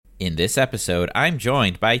In this episode, I'm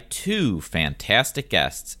joined by two fantastic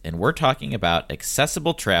guests, and we're talking about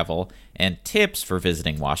accessible travel and tips for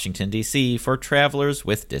visiting Washington, D.C. for travelers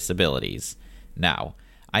with disabilities. Now,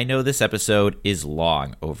 I know this episode is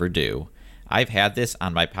long overdue. I've had this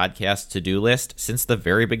on my podcast to-do list since the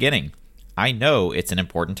very beginning. I know it's an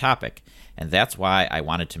important topic, and that's why I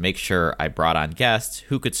wanted to make sure I brought on guests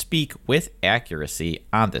who could speak with accuracy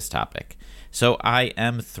on this topic. So I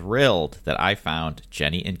am thrilled that I found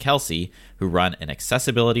Jenny and Kelsey, who run an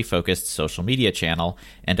accessibility-focused social media channel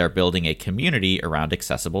and are building a community around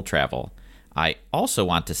accessible travel. I also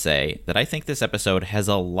want to say that I think this episode has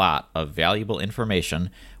a lot of valuable information,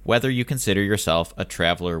 whether you consider yourself a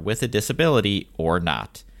traveler with a disability or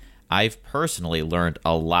not. I've personally learned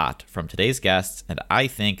a lot from today's guests, and I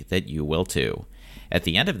think that you will too. At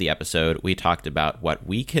the end of the episode, we talked about what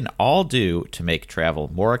we can all do to make travel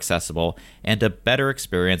more accessible and a better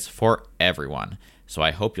experience for everyone. So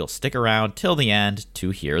I hope you'll stick around till the end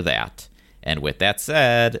to hear that. And with that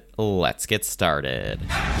said, let's get started.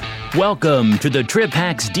 Welcome to the Trip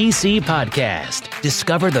Hacks DC podcast.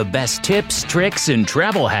 Discover the best tips, tricks, and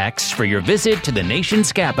travel hacks for your visit to the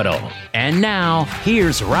nation's capital. And now,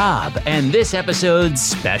 here's Rob and this episode's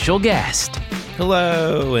special guest.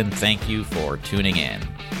 Hello, and thank you for tuning in.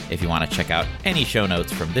 If you want to check out any show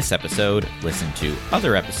notes from this episode, listen to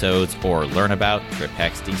other episodes, or learn about Trip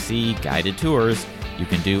Hacks DC guided tours, you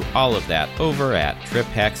can do all of that over at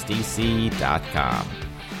triphacksdc.com.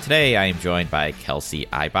 Today, I am joined by Kelsey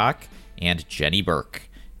Eibach and Jenny Burke.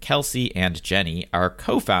 Kelsey and Jenny are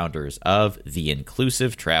co-founders of The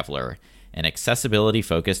Inclusive Traveler, an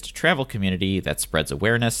accessibility-focused travel community that spreads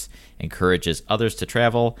awareness, encourages others to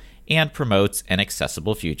travel, and promotes an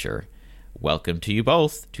accessible future. Welcome to you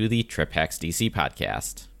both to the Trip Hacks DC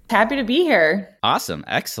podcast. Happy to be here. Awesome.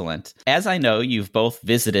 Excellent. As I know, you've both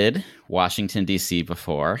visited Washington, D.C.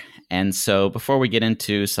 before. And so before we get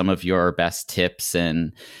into some of your best tips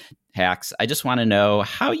and hacks, I just want to know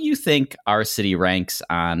how you think our city ranks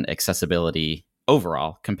on accessibility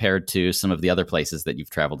overall compared to some of the other places that you've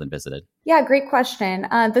traveled and visited. Yeah, great question.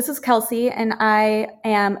 This is Kelsey, and I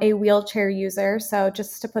am a wheelchair user. So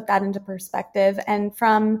just to put that into perspective, and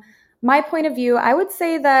from my point of view, I would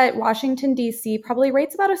say that Washington, D.C. probably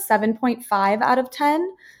rates about a 7.5 out of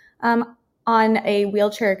 10 on a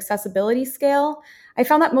wheelchair accessibility scale. I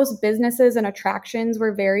found that most businesses and attractions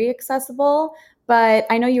were very accessible, but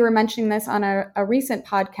I know you were mentioning this on a recent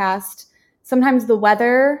podcast. Sometimes the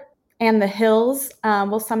weather and the hills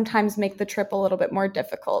will sometimes make the trip a little bit more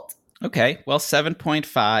difficult. Okay, well,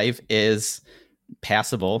 7.5 is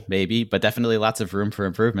passable, maybe, but definitely lots of room for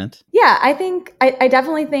improvement. Yeah, I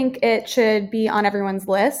definitely think it should be on everyone's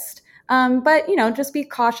list. But, just be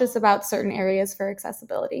cautious about certain areas for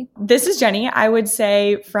accessibility. This is Jenny. I would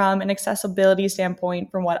say from an accessibility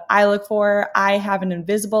standpoint, from what I look for, I have an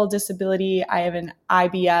invisible disability. I have an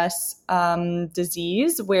IBS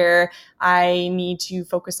disease where I need to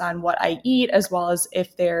focus on what I eat, as well as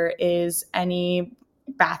if there is any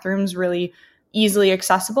bathrooms really easily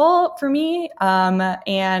accessible for me.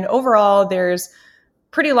 And overall, there's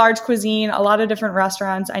pretty large cuisine, a lot of different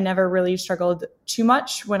restaurants. I never really struggled too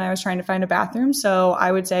much when I was trying to find a bathroom. So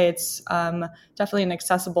I would say it's definitely an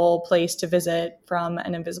accessible place to visit from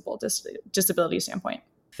an invisible disability standpoint.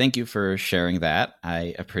 Thank you for sharing that.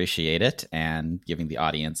 I appreciate it and giving the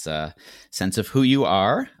audience a sense of who you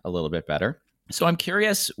are a little bit better. So I'm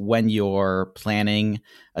curious, when you're planning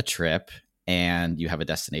a trip and you have a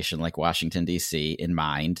destination like Washington, D.C. in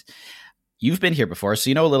mind, you've been here before, so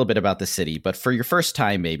you know a little bit about the city, but for your first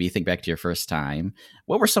time, maybe think back to your first time.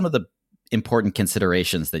 What were some of the important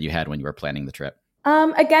considerations that you had when you were planning the trip?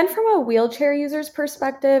 Again, from a wheelchair user's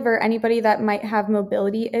perspective, or anybody that might have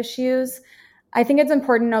mobility issues, I think it's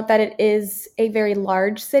important to note that it is a very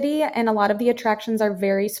large city and a lot of the attractions are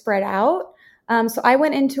very spread out. So I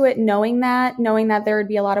went into it knowing that there would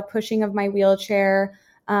be a lot of pushing of my wheelchair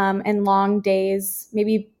and long days.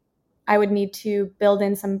 Maybe I would need to build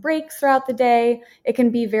in some breaks throughout the day. It can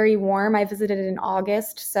be very warm. I visited in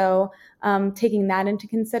August, so taking that into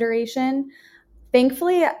consideration.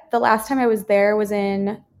 Thankfully, the last time I was there was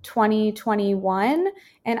in 2021,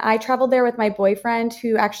 and I traveled there with my boyfriend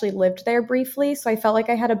who actually lived there briefly, so I felt like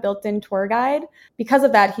I had a built-in tour guide. Because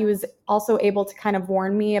of that, he was also able to kind of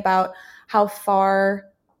warn me about how far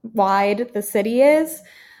wide the city is.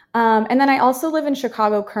 And then I also live in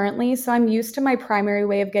Chicago currently, so I'm used to my primary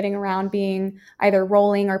way of getting around being either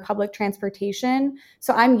rolling or public transportation.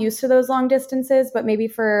 So I'm used to those long distances, but maybe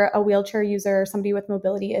for a wheelchair user or somebody with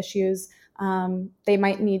mobility issues, they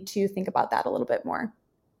might need to think about that a little bit more.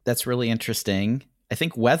 That's really interesting. I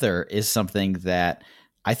think weather is something that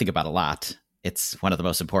I think about a lot it's one of the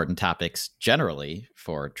most important topics generally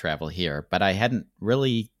for travel here, but I hadn't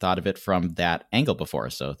really thought of it from that angle before.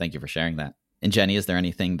 So thank you for sharing that. And Jenny, is there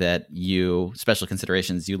anything that special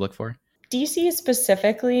considerations you look for? DC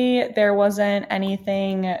specifically, there wasn't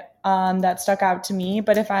anything that stuck out to me.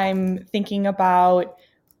 But if I'm thinking about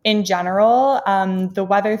in general, the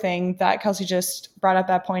weather thing that Kelsey just brought up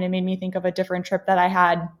that point, it made me think of a different trip that I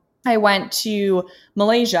had. I went to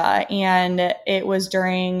Malaysia and it was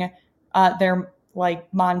during their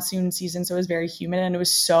monsoon season. So it was very humid and it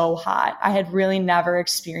was so hot. I had really never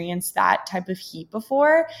experienced that type of heat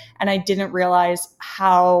before. And I didn't realize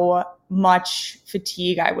how much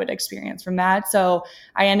fatigue I would experience from that. So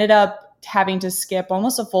I ended up having to skip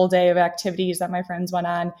almost a full day of activities that my friends went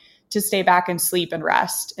on to stay back and sleep and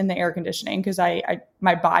rest in the air conditioning because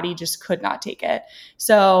my body just could not take it.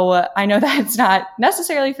 So I know that's not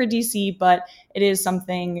necessarily for DC, but it is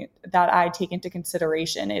something that I take into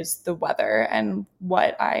consideration is the weather and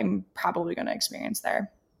what I'm probably going to experience there.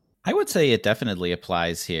 I would say it definitely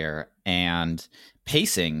applies here, and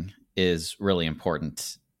pacing is really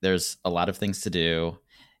important. There's a lot of things to do.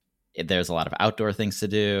 There's a lot of outdoor things to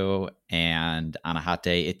do, and on a hot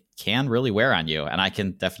day, it can really wear on you. And I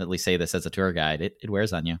can definitely say this as a tour guide, it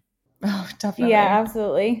wears on you. Oh, definitely. Yeah,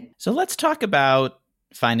 absolutely. So let's talk about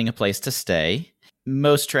finding a place to stay.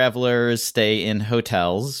 Most travelers stay in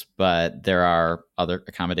hotels, but there are other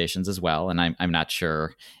accommodations as well. And I'm not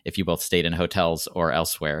sure if you both stayed in hotels or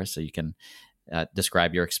elsewhere, so you can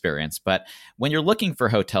describe your experience. But when you're looking for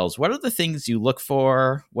hotels, what are the things you look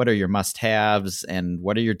for? What are your must-haves? And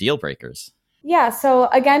what are your deal breakers? Yeah, so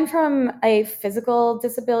again, from a physical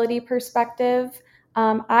disability perspective,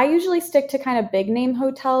 I usually stick to kind of big name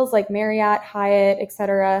hotels like Marriott, Hyatt,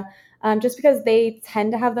 etc., just because they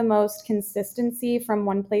tend to have the most consistency from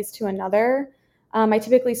one place to another. I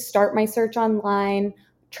typically start my search online,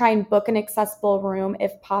 try and book an accessible room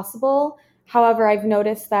if possible. However, I've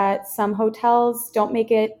noticed that some hotels don't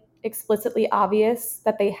make it explicitly obvious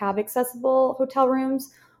that they have accessible hotel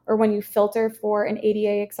rooms, or when you filter for an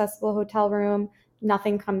ADA accessible hotel room,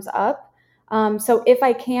 nothing comes up. So if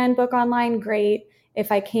I can book online, great.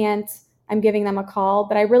 If I can't, I'm giving them a call,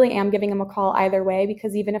 but I really am giving them a call either way,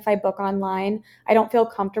 because even if I book online, I don't feel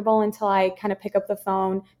comfortable until I kind of pick up the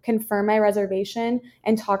phone, confirm my reservation,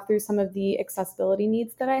 and talk through some of the accessibility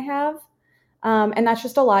needs that I have. And that's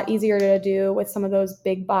just a lot easier to do with some of those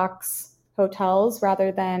big box hotels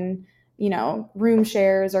rather than, room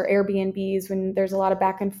shares or Airbnbs when there's a lot of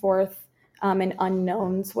back and forth and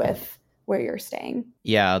unknowns with where you're staying.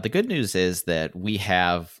 Yeah, the good news is that we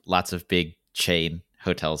have lots of big chain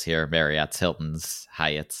hotels here, Marriott's, Hilton's,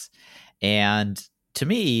 Hyatt's. And to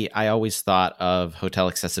me, I always thought of hotel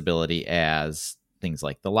accessibility as things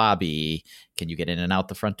like the lobby. Can you get in and out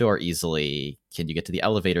the front door easily? Can you get to the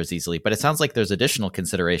elevators easily? But it sounds like there's additional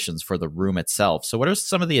considerations for the room itself. So what are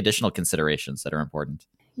some of the additional considerations that are important?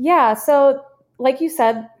 Yeah, so like you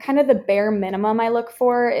said, kind of the bare minimum I look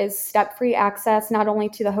for is step-free access, not only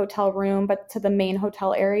to the hotel room, but to the main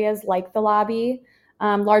hotel areas like the lobby,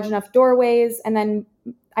 large enough doorways. And then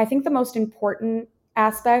I think the most important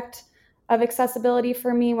aspect of accessibility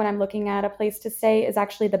for me when I'm looking at a place to stay is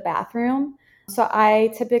actually the bathroom. So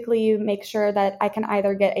I typically make sure that I can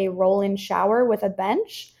either get a roll-in shower with a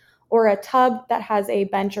bench or a tub that has a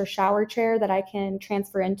bench or shower chair that I can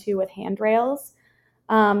transfer into with handrails.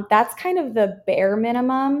 That's kind of the bare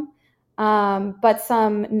minimum, but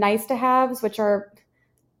some nice to haves, which are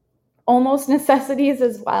almost necessities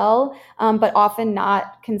as well, but often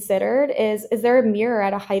not considered, is there a mirror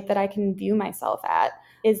at a height that I can view myself at?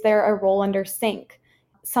 Is there a roll under sink?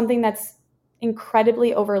 Something that's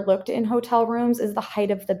incredibly overlooked in hotel rooms is the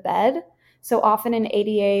height of the bed. So often in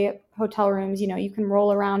ADA hotel rooms, you can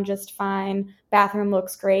roll around just fine, bathroom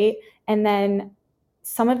looks great, and then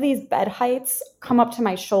some of these bed heights come up to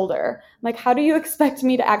my shoulder. Like, how do you expect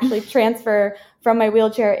me to actually transfer from my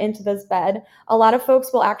wheelchair into this bed? A lot of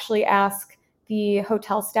folks will actually ask the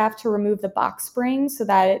hotel staff to remove the box spring so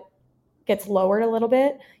that it gets lowered a little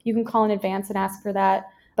bit. You can call in advance and ask for that.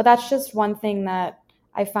 But that's just one thing that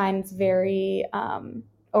I find very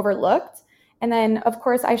overlooked. And then, of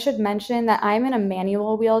course, I should mention that I'm in a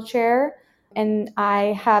manual wheelchair, and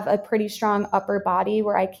I have a pretty strong upper body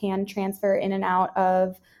where I can transfer in and out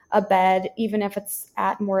of a bed, even if it's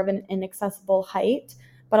at more of an inaccessible height.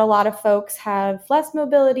 But a lot of folks have less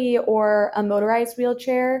mobility or a motorized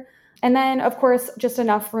wheelchair. And then, of course, just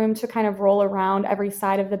enough room to kind of roll around every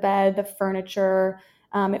side of the bed, the furniture,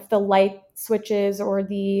 if the light switches or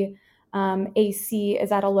the AC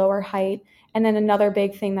is at a lower height. And then another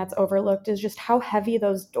big thing that's overlooked is just how heavy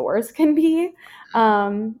those doors can be.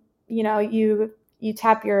 you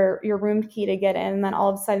tap your room key to get in, and then all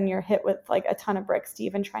of a sudden you're hit with like a ton of bricks to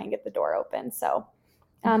even try and get the door open. So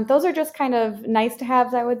those are just kind of nice to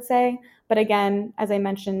haves, I would say. But again, as I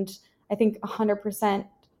mentioned, I think 100%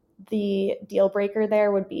 the deal breaker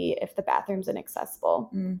there would be if the bathroom's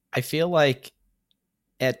inaccessible. I feel like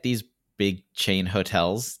at these big chain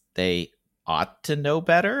hotels, they ought to know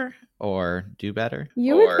better or do better.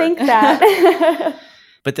 You would think that.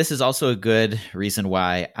 But this is also a good reason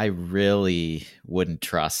why I really wouldn't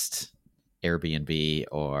trust Airbnb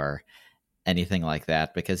or anything like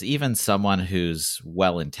that, because even someone who's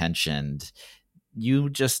well-intentioned, you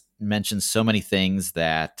just mentioned so many things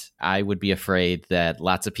that I would be afraid that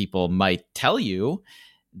lots of people might tell you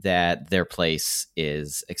that their place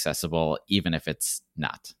is accessible, even if it's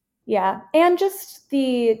not. Yeah. And just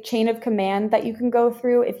the chain of command that you can go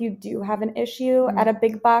through if you do have an issue at a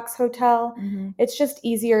big box hotel. It's just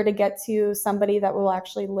easier to get to somebody that will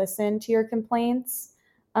actually listen to your complaints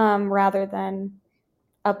rather than,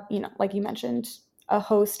 like you mentioned, a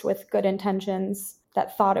host with good intentions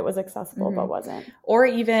that thought it was accessible but wasn't. Or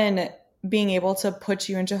even being able to put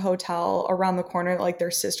you into a hotel around the corner, like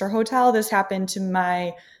their sister hotel. This happened to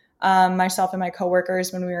myself and my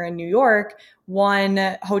coworkers when we were in New York. One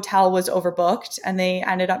hotel was overbooked and they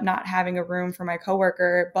ended up not having a room for my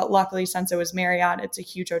coworker. But luckily, since it was Marriott, it's a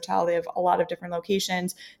huge hotel. They have a lot of different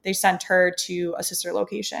locations. They sent her to a sister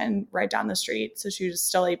location right down the street. So she was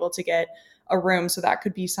still able to get a room. So that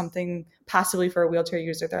could be something possibly for a wheelchair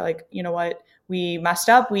user. They're like, you know what, we messed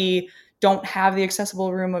up. We don't have the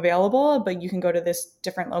accessible room available, but you can go to this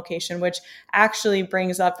different location, which actually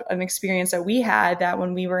brings up an experience that we had that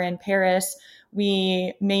when we were in Paris,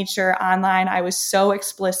 we made sure online, I was so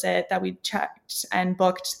explicit that we checked and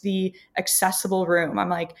booked the accessible room. I'm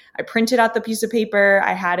like, I printed out the piece of paper.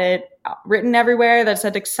 I had it written everywhere that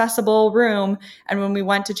said accessible room. And when we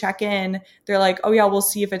went to check in, they're like, oh yeah, we'll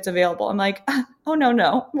see if it's available. I'm like, oh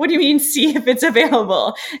no. What do you mean see if it's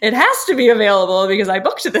available? It has to be available because I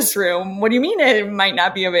booked this room. What do you mean it might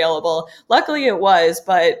not be available? Luckily it was,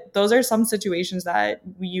 but those are some situations that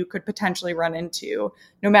you could potentially run into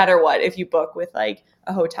no matter what if you book with like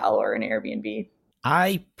a hotel or an Airbnb.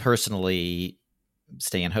 I personally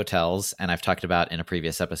stay in hotels, and I've talked about in a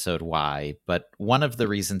previous episode why, but one of the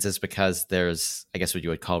reasons is because there's, I guess what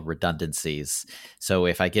you would call redundancies. So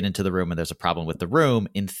if I get into the room and there's a problem with the room,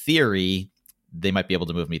 in theory, they might be able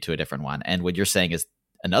to move me to a different one. And what you're saying is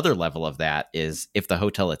another level of that is if the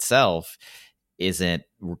hotel itself isn't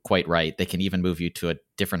quite right, they can even move you to a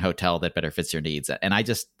different hotel that better fits your needs. And I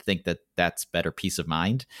just think that that's better peace of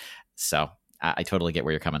mind. So I totally get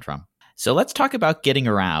where you're coming from. So let's talk about getting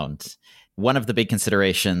around. One of the big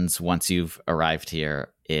considerations once you've arrived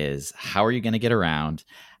here is how are you going to get around?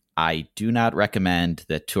 I do not recommend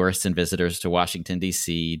that tourists and visitors to Washington,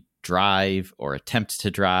 D.C. drive or attempt to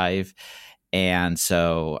drive. And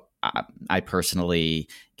so I personally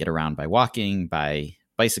get around by walking, by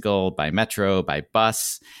bicycle, by metro, by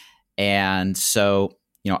bus. And so,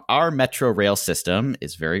 our metro rail system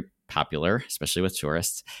is very popular, especially with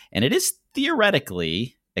tourists, and it is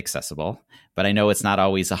theoretically accessible, but I know it's not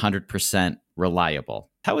always 100% reliable.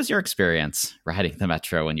 How was your experience riding the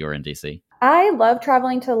metro when you were in DC? I love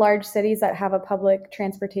traveling to large cities that have a public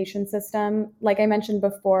transportation system. Like I mentioned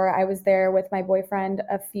before, I was there with my boyfriend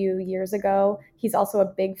a few years ago. He's also a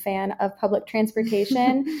big fan of public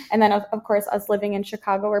transportation. And then, of course, us living in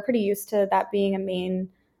Chicago, we're pretty used to that being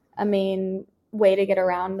a main way to get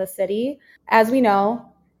around the city. As we know,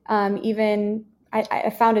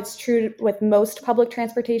 I found it's true with most public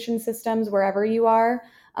transportation systems wherever you are.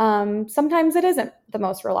 Sometimes it isn't the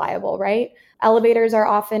most reliable, right? Elevators are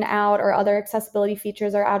often out or other accessibility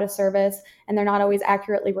features are out of service and they're not always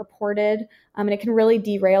accurately reported. And it can really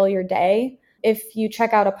derail your day. If you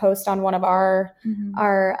check out a post on one of our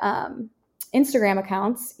Instagram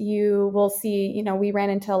accounts, you will see, we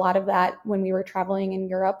ran into a lot of that when we were traveling in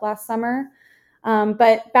Europe last summer.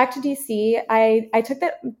 But back to DC, I took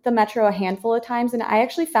the metro a handful of times and I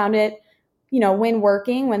actually found it, when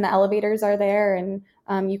working, when the elevators are there and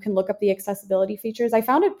you can look up the accessibility features, I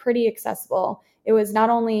found it pretty accessible. It was not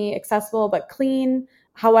only accessible, but clean.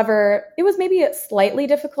 However, it was maybe slightly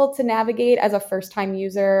difficult to navigate as a first-time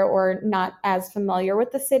user or not as familiar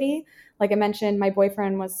with the city. Like I mentioned, my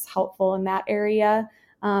boyfriend was helpful in that area.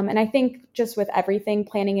 And I think just with everything,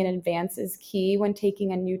 planning in advance is key when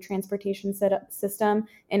taking a new transportation system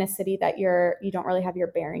in a city that you don't really have your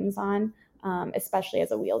bearings on, especially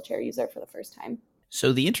as a wheelchair user for the first time.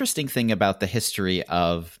 So the interesting thing about the history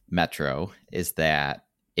of Metro is that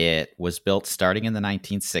It was built starting in the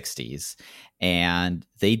 1960s, and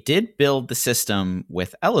they did build the system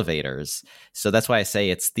with elevators. So that's why I say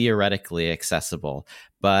it's theoretically accessible.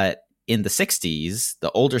 But in the 60s,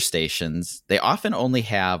 the older stations, they often only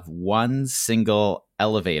have one single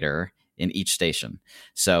elevator in each station.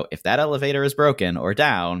 So if that elevator is broken or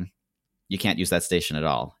down, you can't use that station at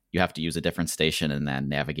all. You have to use a different station and then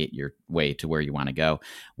navigate your way to where you want to go.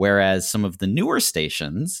 Whereas some of the newer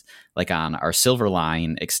stations, like on our Silver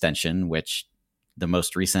Line extension, which the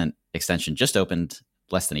most recent extension just opened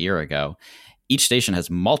less than a year ago, each station has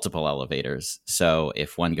multiple elevators. So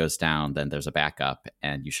if one goes down, then there's a backup,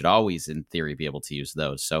 and you should always, in theory, be able to use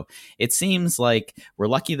those. So it seems like we're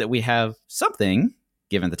lucky that we have something,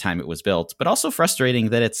 given the time it was built, but also frustrating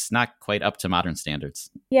that it's not quite up to modern standards.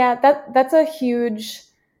 Yeah, that's a huge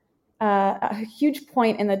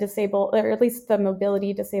point in the disabled, or at least the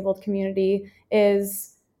mobility disabled community,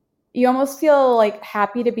 is you almost feel like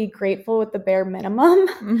happy to be grateful with the bare minimum,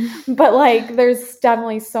 but like there's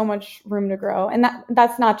definitely so much room to grow. And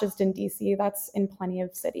that's not just in DC, that's in plenty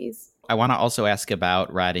of cities. I want to also ask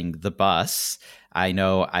about riding the bus. I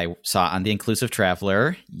know I saw on The Inclusive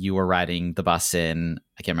Traveler, you were riding the bus in,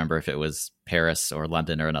 I can't remember if it was Paris or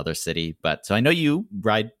London or another city, but so I know you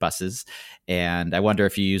ride buses, and I wonder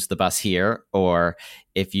if you use the bus here or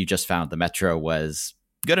if you just found the metro was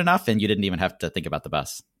good enough and you didn't even have to think about the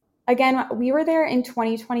bus. Again, we were there in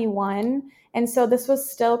 2021, and so this was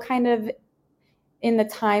still kind of in the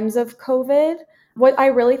times of COVID. What I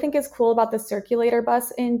really think is cool about the circulator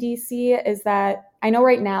bus in DC is that I know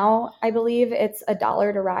right now, I believe it's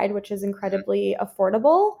 $1 to ride, which is incredibly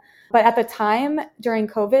affordable. But at the time during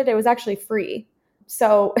COVID, it was actually free.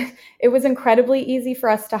 So it was incredibly easy for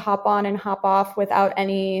us to hop on and hop off without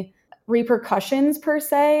any repercussions per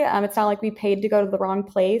se. It's not like we paid to go to the wrong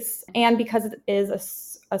place. And because it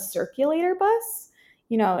is a circulator bus,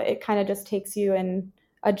 it kind of just takes you in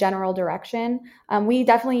a general direction. We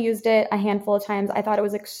definitely used it a handful of times. I thought it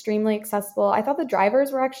was extremely accessible. I thought the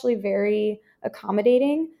drivers were actually very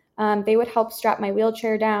accommodating. They would help strap my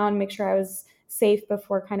wheelchair down, make sure I was safe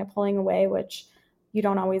before kind of pulling away, which you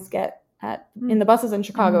don't always get in the buses in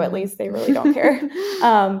Chicago, at least. They really don't care.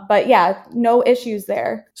 But yeah, no issues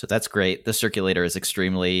there. So that's great. The circulator is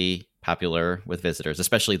extremely popular with visitors,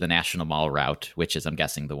 especially the National Mall route, which is, I'm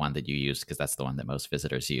guessing, the one that you use because that's the one that most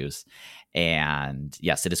visitors use. And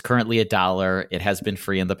yes, it is currently $1. It has been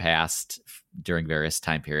free in the past during various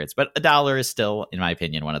time periods, but $1 is still, in my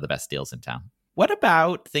opinion, one of the best deals in town. What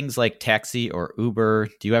about things like taxi or Uber?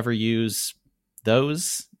 Do you ever use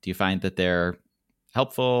those? Do you find that they're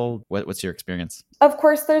helpful? What's your experience? Of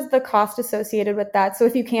course, there's the cost associated with that. So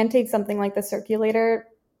if you can take something like the circulator,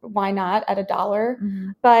 why not at $1?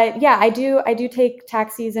 Mm-hmm. But yeah, I do take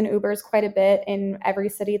taxis and Ubers quite a bit in every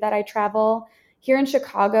city that I travel. Here in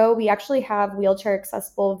Chicago, we actually have wheelchair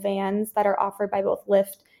accessible vans that are offered by both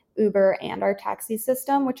Lyft, Uber, and our taxi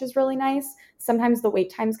system, which is really nice. Sometimes the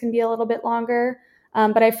wait times can be a little bit longer.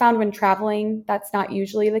 But I found when traveling, that's not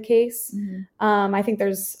usually the case. Mm-hmm. I think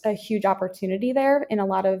there's a huge opportunity there in a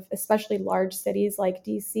lot of, especially large cities like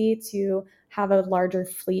DC, to have a larger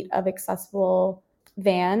fleet of accessible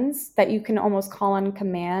vans that you can almost call on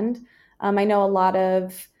command. I know a lot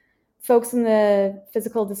of folks in the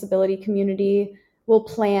physical disability community will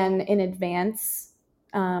plan in advance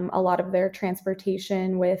a lot of their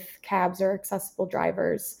transportation with cabs or accessible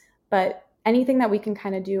drivers. But anything that we can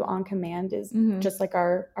kind of do on command is just like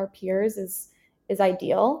our peers is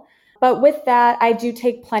ideal. But with that, I do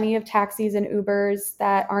take plenty of taxis and Ubers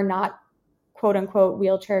that are not quote unquote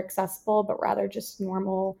wheelchair accessible, but rather just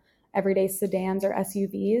normal everyday sedans or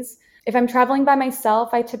SUVs. If I'm traveling by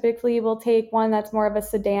myself, I typically will take one that's more of a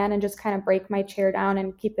sedan and just kind of break my chair down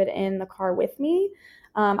and keep it in the car with me.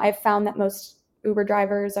 I've found that most Uber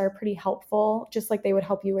drivers are pretty helpful, just like they would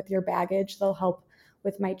help you with your baggage. They'll help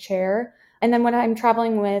with my chair. And then when I'm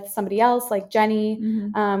traveling with somebody else, like Jenny,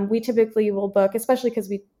 we typically will book, especially because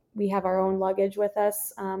we have our own luggage with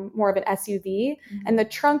us, more of an SUV. And the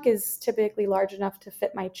trunk is typically large enough to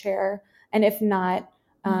fit my chair. And if not,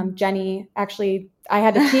 Jenny, actually, I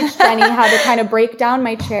had to teach Jenny how to kind of break down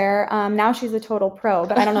my chair. Now she's a total pro,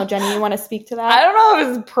 but I don't know, Jenny, you want to speak to that? I don't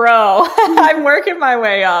know if it's pro. I'm working my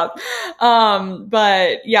way up.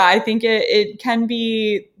 But yeah, I think it can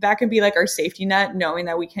be like our safety net, knowing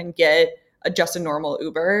that we can get just a normal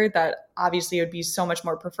Uber. That obviously would be so much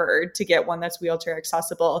more preferred to get one that's wheelchair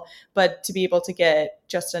accessible, but to be able to get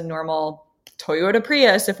just a normal Toyota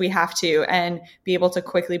Prius if we have to and be able to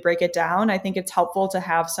quickly break it down. I think it's helpful to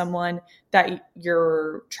have someone that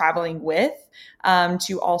you're traveling with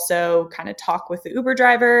to also kind of talk with the Uber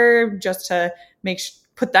driver just to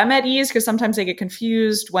put them at ease, because sometimes they get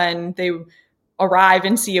confused when they arrive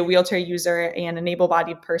and see a wheelchair user and an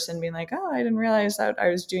able-bodied person being like, oh, I didn't realize that I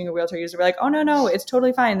was doing a wheelchair user. We're like, oh, no, it's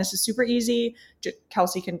totally fine. This is super easy.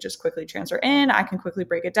 Kelsey can just quickly transfer in. I can quickly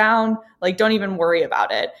break it down. Like, don't even worry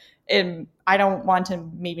about it. And I don't want to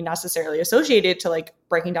maybe necessarily associate it to like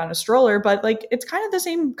breaking down a stroller, but like it's kind of the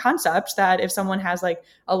same concept that if someone has like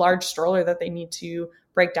a large stroller that they need to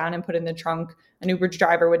break down and put in the trunk, an Uber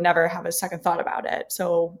driver would never have a second thought about it.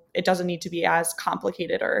 So it doesn't need to be as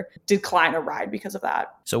complicated or decline a ride because of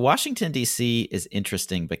that. So Washington, D.C. is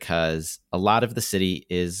interesting because a lot of the city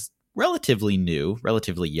is relatively new,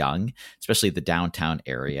 relatively young, especially the downtown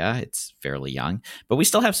area. It's fairly young, but we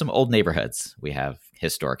still have some old neighborhoods. We have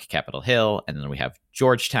historic Capitol Hill, and then we have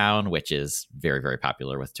Georgetown, which is very, very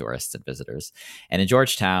popular with tourists and visitors. And in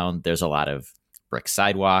Georgetown, there's a lot of brick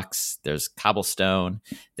sidewalks, there's cobblestone,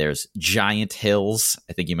 there's giant hills.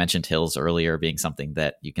 I think you mentioned hills earlier being something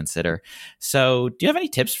that you consider. So do you have any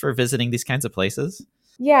tips for visiting these kinds of places?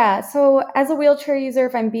 Yeah, so as a wheelchair user,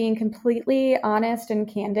 if I'm being completely honest and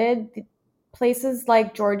candid, places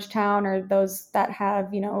like Georgetown or those that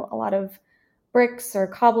have, a lot of bricks or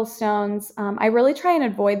cobblestones, I really try and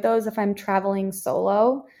avoid those if I'm traveling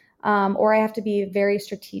solo, or I have to be very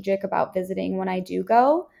strategic about visiting when I do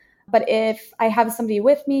go. But if I have somebody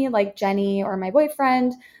with me, like Jenny or my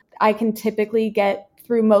boyfriend, I can typically get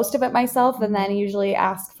through most of it myself and then usually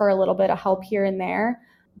ask for a little bit of help here and there.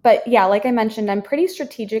 But yeah, like I mentioned, I'm pretty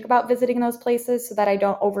strategic about visiting those places so that I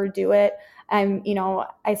don't overdo it.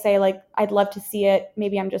 I say like, I'd love to see it.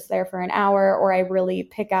 Maybe I'm just there for an hour, or I really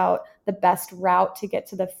pick out the best route to get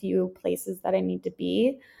to the few places that I need to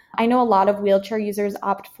be. I know a lot of wheelchair users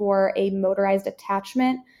opt for a motorized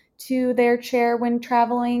attachment to their chair when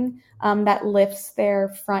traveling that lifts their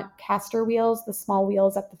front caster wheels, the small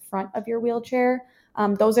wheels at the front of your wheelchair.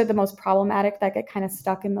 Those are the most problematic that get kind of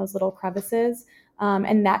stuck in those little crevices.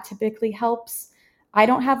 And that typically helps. I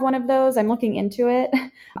don't have one of those. I'm looking into it.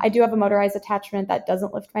 I do have a motorized attachment that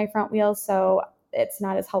doesn't lift my front wheels, so it's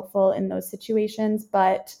not as helpful in those situations.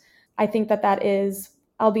 But I think that is,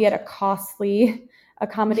 albeit a costly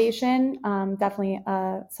accommodation, definitely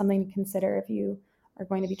something to consider if you are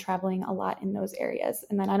going to be traveling a lot in those areas.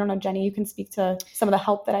 And then I don't know, Jenny, you can speak to some of the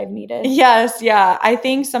help that I've needed. Yes. Yeah. I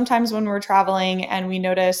think sometimes when we're traveling and we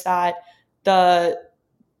notice that the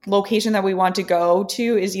location that we want to go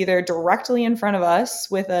to is either directly in front of us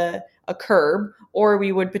with a curb, or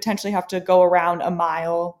we would potentially have to go around a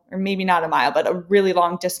mile, or maybe not a mile, but a really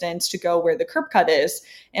long distance to go where the curb cut is.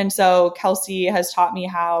 And so Kelsey has taught me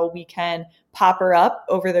how we can pop her up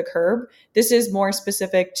over the curb. This is more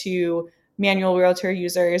specific to manual wheelchair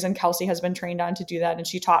users, and Kelsey has been trained on to do that, and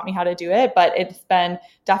she taught me how to do it, but it's been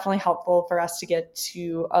definitely helpful for us to get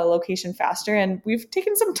to a location faster. And we've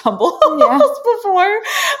taken some tumbles before,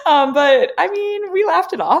 but I mean, we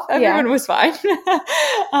laughed it off. Everyone was fine.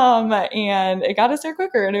 And it got us there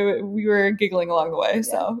quicker, and we were giggling along the way. Yeah.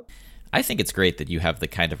 So I think it's great that you have the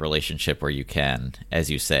kind of relationship where you can, as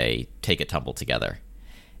you say, take a tumble together.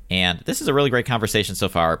 And this is a really great conversation so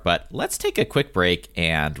far, but let's take a quick break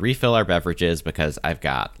and refill our beverages because I've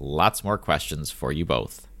got lots more questions for you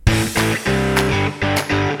both.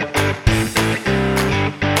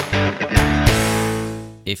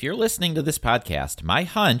 If you're listening to this podcast, my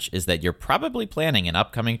hunch is that you're probably planning an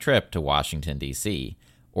upcoming trip to Washington, D.C.,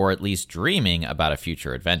 or at least dreaming about a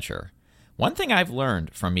future adventure. One thing I've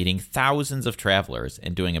learned from meeting thousands of travelers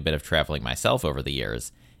and doing a bit of traveling myself over the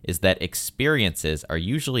years is that experiences are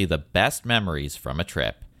usually the best memories from a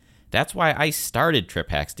trip. That's why I started Trip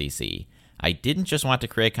Hacks DC. I didn't just want to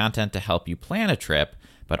create content to help you plan a trip,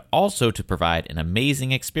 but also to provide an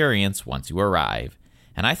amazing experience once you arrive.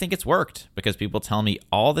 And I think it's worked because people tell me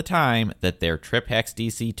all the time that their Trip Hacks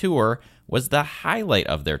DC tour was the highlight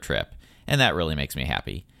of their trip, and that really makes me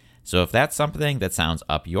happy. So if that's something that sounds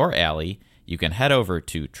up your alley, you can head over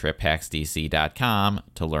to triphacksdc.com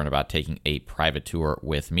to learn about taking a private tour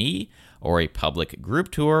with me or a public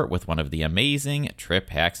group tour with one of the amazing Trip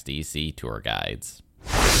Hacks DC tour guides.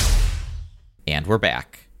 And we're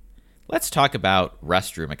back. Let's talk about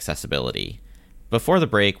restroom accessibility. Before the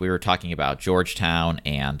break, we were talking about Georgetown,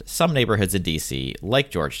 and some neighborhoods in DC,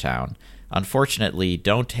 like Georgetown, unfortunately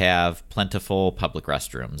don't have plentiful public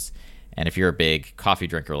restrooms. And if you're a big coffee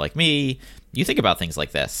drinker like me, you think about things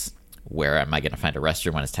like this. Where am I going to find a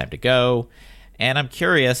restroom when it's time to go? And I'm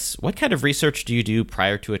curious, what kind of research do you do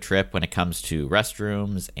prior to a trip when it comes to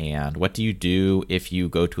restrooms? And what do you do if you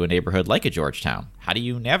go to a neighborhood like a Georgetown? How do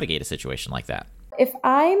you navigate a situation like that? if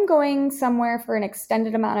I'm going somewhere for an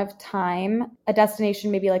extended amount of time, a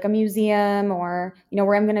destination, maybe like a museum or,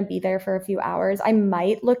 where I'm going to be there for a few hours, I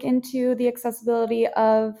might look into the accessibility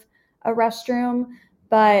of a restroom.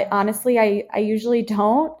 But honestly, I usually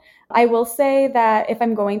don't. I will say that if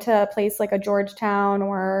I'm going to a place like a Georgetown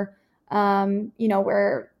or,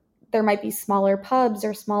 where there might be smaller pubs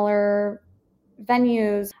or smaller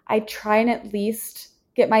venues, I try and at least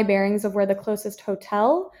get my bearings of where the closest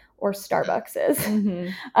hotel or Starbucks is.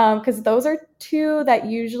 Because those are two that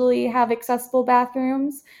usually have accessible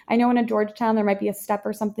bathrooms. I know in a Georgetown, there might be a step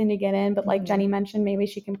or something to get in, but like Jenny mentioned, maybe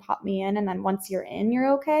she can pop me in. And then once you're in,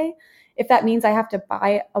 you're okay. If that means I have to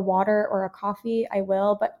buy a water or a coffee, I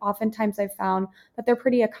will. But oftentimes I've found that they're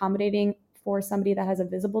pretty accommodating for somebody that has a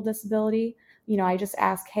visible disability. I just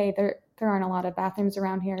ask, hey, there aren't a lot of bathrooms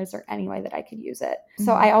around here. Is there any way that I could use it?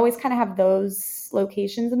 So I always kind of have those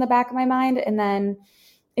locations in the back of my mind. And then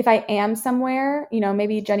if I am somewhere,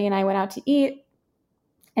 maybe Jenny and I went out to eat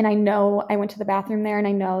and I know I went to the bathroom there and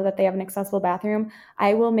I know that they have an accessible bathroom,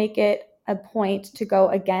 I will make it a point to go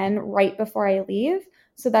again right before I leave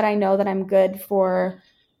so that I know that I'm good for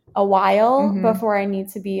a while before I need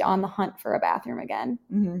to be on the hunt for a bathroom again.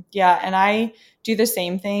 Yeah. And I do the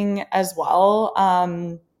same thing as well.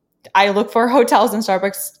 I look for hotels and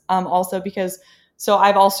Starbucks also because I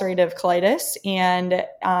have ulcerative colitis,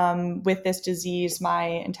 and with this disease, my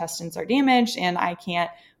intestines are damaged and I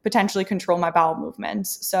can't potentially control my bowel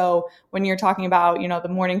movements. So when you're talking about, the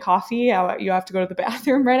morning coffee, you have to go to the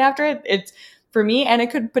bathroom right after it. It's for me, and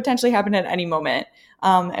it could potentially happen at any moment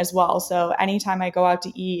as well. So anytime I go out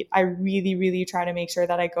to eat, I really, really try to make sure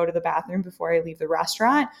that I go to the bathroom before I leave the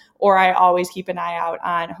restaurant, or I always keep an eye out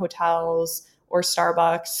on hotels or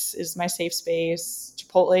Starbucks is my safe space.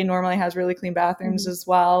 Chipotle normally has really clean bathrooms as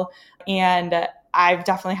well. And I've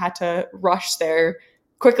definitely had to rush there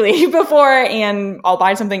quickly before, and I'll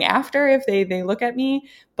buy something after if they look at me.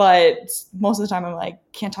 But most of the time I'm like,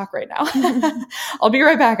 can't talk right now. I'll be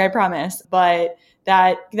right back, I promise. But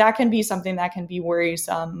that can be something that can be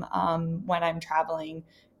worrisome when I'm traveling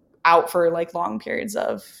out for like long periods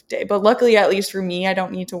of day. But luckily, at least for me, I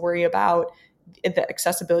don't need to worry about the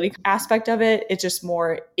accessibility aspect of it. It's just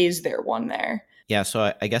more, is there one there? Yeah,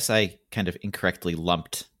 so I guess I kind of incorrectly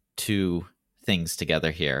lumped two things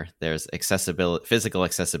together here. There's physical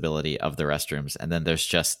accessibility of the restrooms, and then there's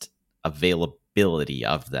just availability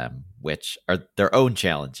of them, which are their own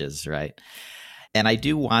challenges, right? And I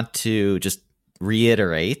do want to just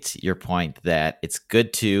reiterate your point that it's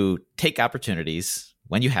good to take opportunities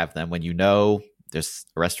when you have them, when there's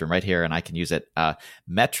a restroom right here and I can use it.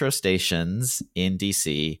 Metro stations in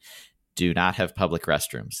DC do not have public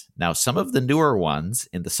restrooms. Now, some of the newer ones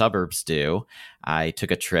in the suburbs do. I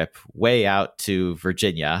took a trip way out to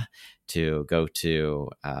Virginia to go to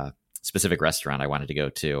a specific restaurant I wanted to go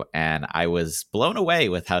to, and I was blown away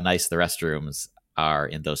with how nice the restrooms are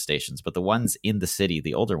in those stations. But the ones in the city,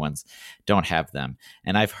 the older ones, don't have them.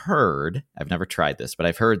 And I've never tried this, but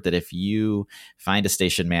I've heard that if you find a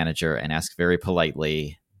station manager and ask very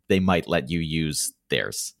politely, they might let you use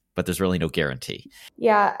theirs. But there's really no guarantee.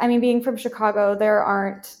 Yeah, I mean, being from Chicago, there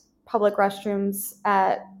aren't public restrooms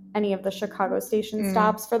at any of the Chicago station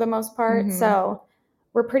stops for the most part. So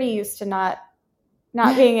we're pretty used to not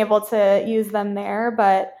being able to use them there.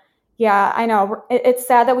 But yeah, I know it's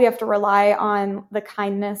sad that we have to rely on the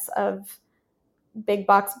kindness of big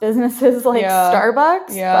box businesses like Starbucks.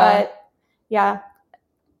 But yeah,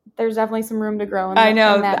 there's definitely some room to grow in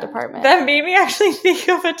that department. That made me actually think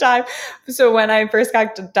of a time. So when I first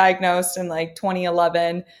got diagnosed in like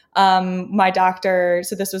 2011, my doctor,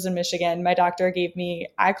 so this was in Michigan, my doctor gave me,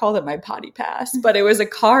 I called it my potty pass, but it was a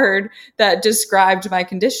card that described my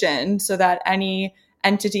condition so that any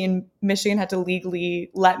entity in Michigan had to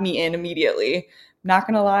legally let me in immediately. Not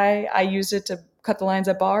going to lie, I used it to cut the lines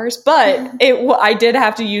at bars, but I did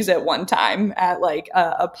have to use it one time at like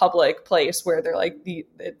a public place where they're like,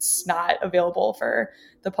 it's not available for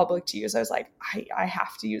the public to use. I was like, I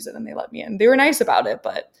have to use it, and they let me in. They were nice about it,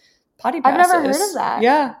 but potty passes. I've never heard of that.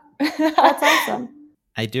 Yeah. That's awesome.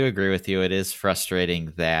 I do agree with you. It is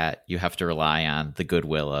frustrating that you have to rely on the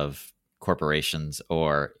goodwill of corporations,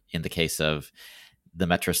 or in the case of the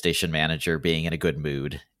metro station manager being in a good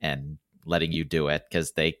mood and letting you do it,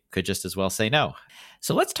 because they could just as well say no.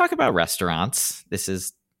 So let's talk about restaurants. This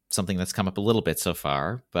is something that's come up a little bit so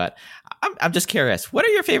far, but I'm just curious, what are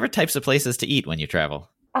your favorite types of places to eat when you travel?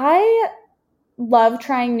 I love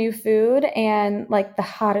trying new food and like the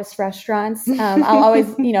hottest restaurants. I'll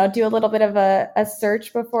always, do a little bit of a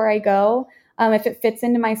search before I go, if it fits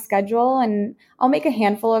into my schedule, and I'll make a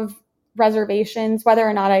handful of reservations, whether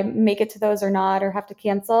or not I make it to those or not, or have to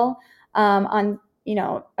cancel, on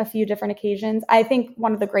a few different occasions. I think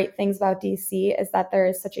one of the great things about DC is that there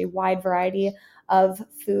is such a wide variety of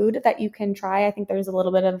food that you can try. I think there's a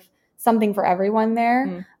little bit of something for everyone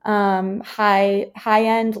there. High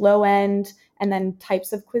end, low end, and then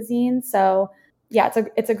types of cuisine. So yeah,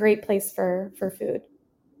 it's a great place for food.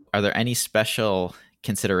 Are there any special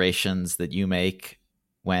considerations that you make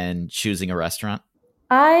when choosing a restaurant?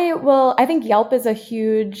 I think Yelp is a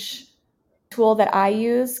huge tool that I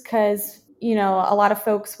use because, a lot of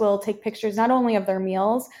folks will take pictures not only of their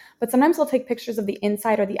meals, but sometimes they'll take pictures of the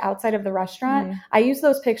inside or the outside of the restaurant. I use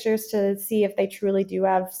those pictures to see if they truly do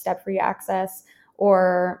have step-free access,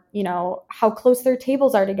 or, how close their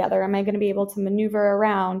tables are together. Am I going to be able to maneuver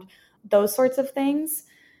around? Those sorts of things.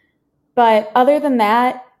 But other than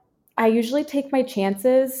that, I usually take my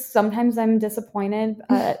chances. Sometimes I'm disappointed,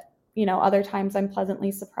 other times I'm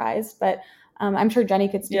pleasantly surprised. But I'm sure Jenny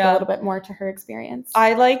could speak a little bit more to her experience.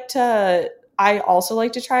 I also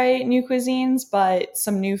like to try new cuisines, but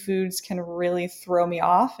some new foods can really throw me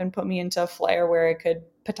off and put me into a flare where it could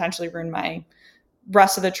potentially ruin my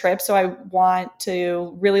rest of the trip. So I want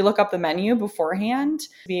to really look up the menu beforehand,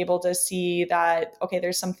 be able to see that, okay,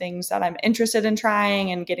 there's some things that I'm interested in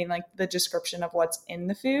trying and getting like the description of what's in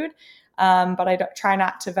the food. But I try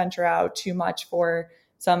not to venture out too much for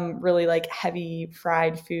some really like heavy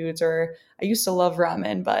fried foods, or I used to love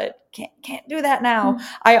ramen, but can't do that now.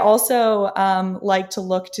 I also like to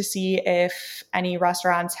look to see if any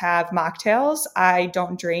restaurants have mocktails. I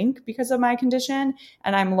don't drink because of my condition,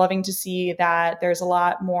 and I'm loving to see that there's a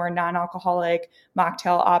lot more non-alcoholic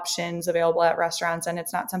mocktail options available at restaurants, and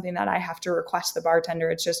it's not something that I have to request the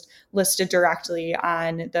bartender. It's just listed directly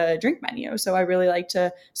on the drink menu. So I really like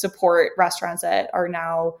to support restaurants that are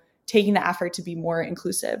now taking the effort to be more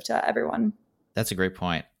inclusive to everyone. That's a great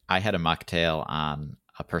point. I had a mocktail on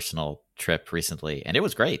a personal trip recently, and it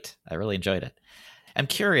was great. I really enjoyed it. I'm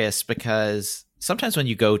curious because sometimes when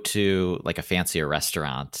you go to like a fancier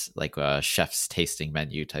restaurant, like a chef's tasting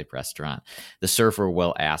menu type restaurant, the server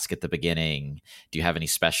will ask at the beginning, do you have any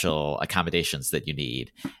special accommodations that you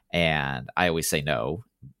need? And I always say no,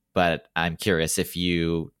 but I'm curious if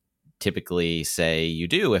you typically say you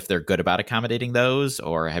do, if they're good about accommodating those,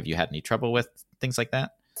 or have you had any trouble with things like that?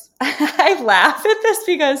 I laugh at this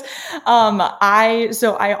because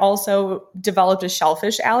I also developed a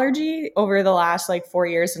shellfish allergy over the last 4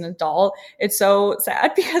 years as an adult. It's so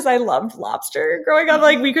sad because I loved lobster growing up.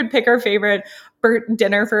 We could pick our favorite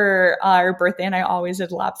dinner for our birthday, and I always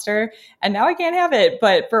did lobster, and now I can't have it.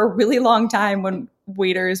 But for a really long time, when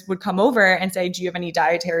waiters would come over and say, do you have any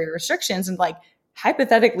dietary restrictions? And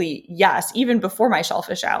hypothetically, yes. Even before my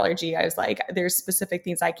shellfish allergy, I was like, there's specific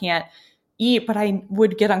things I can't eat, but I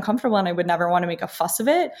would get uncomfortable and I would never want to make a fuss of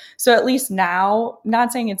it. So at least now,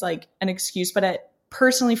 not saying it's an excuse, but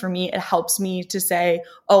personally for me, it helps me to say,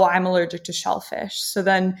 oh, I'm allergic to shellfish. So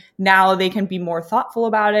then now they can be more thoughtful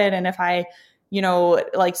about it. And if I,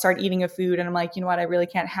 start eating a food and I'm like, you know what, I really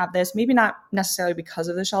can't have this, maybe not necessarily because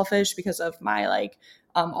of the shellfish, because of my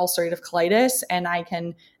ulcerative colitis, and I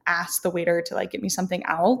can ask the waiter to get me something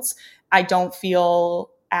else, I don't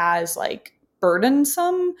feel as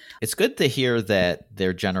burdensome. It's good to hear that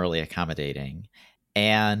they're generally accommodating.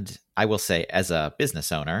 And I will say, as a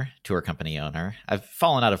business owner, tour company owner, I've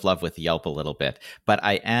fallen out of love with Yelp a little bit, but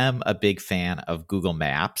I am a big fan of Google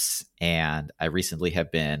Maps. And I recently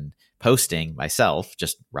have been posting myself,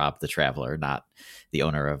 just Rob the Traveler, not the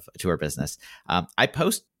owner of a tour business. I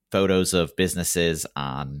post photos of businesses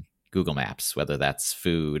on Google Maps, whether that's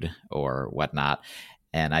food or whatnot.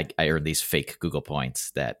 And I earn these fake Google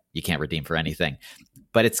points that you can't redeem for anything.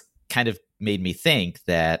 But it's kind of made me think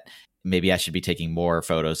that maybe I should be taking more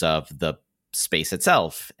photos of the space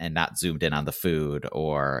itself and not zoomed in on the food,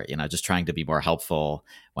 or, just trying to be more helpful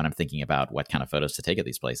when I'm thinking about what kind of photos to take at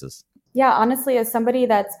these places. Yeah, honestly, as somebody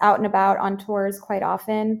that's out and about on tours quite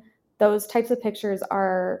often, those types of pictures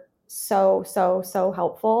are so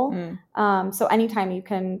helpful. So anytime you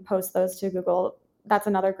can post those to Google, that's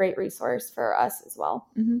another great resource for us as well.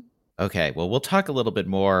 Mm-hmm. Okay, well, we'll talk a little bit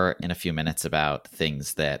more in a few minutes about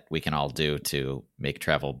things that we can all do to make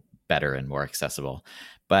travel better and more accessible.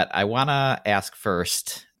 But I want to ask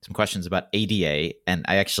first some questions about ADA. And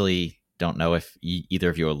I actually don't know if either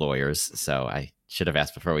of you are lawyers, so I should have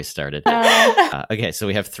asked before we started. Okay, so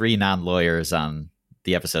we have 3 non-lawyers on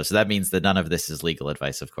the episode. So that means that none of this is legal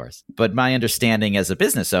advice, of course. But my understanding as a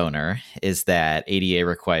business owner is that ADA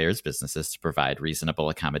requires businesses to provide reasonable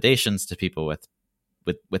accommodations to people with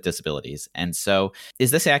disabilities. And so is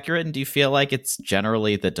this accurate? And do you feel like it's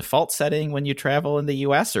generally the default setting when you travel in the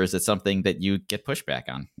US, or is it something that you get pushback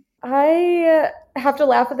on? I have to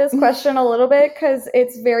laugh at this question a little bit because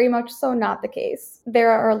it's very much so not the case.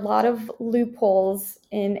 There are a lot of loopholes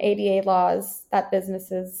in ADA laws that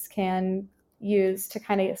businesses can use to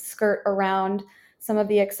kind of skirt around some of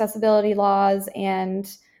the accessibility laws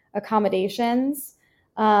and accommodations.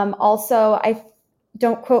 Also, I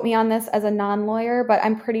don't quote me on this as a non-lawyer, but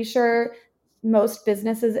I'm pretty sure most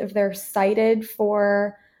businesses, if they're cited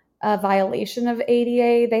for a violation of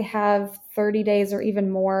ADA, they have 30 days or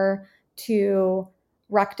even more to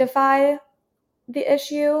rectify the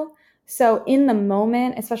issue. So in the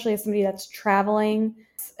moment, especially as somebody that's traveling,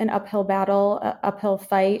 it's an uphill battle, uphill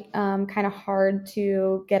fight, kind of hard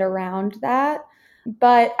to get around that.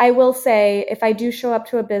 But I will say, if I do show up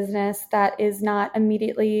to a business that is not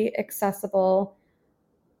immediately accessible,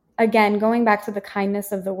 again, going back to the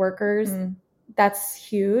kindness of the workers, that's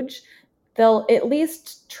huge. They'll at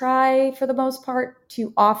least try, for the most part,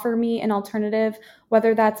 to offer me an alternative,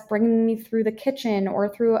 whether that's bringing me through the kitchen or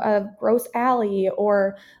through a gross alley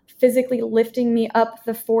or physically lifting me up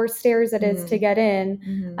the 4 stairs it is to get in.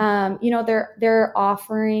 They're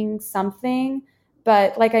offering something,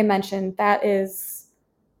 but like I mentioned, that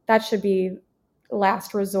should be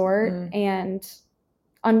last resort and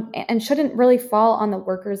shouldn't really fall on the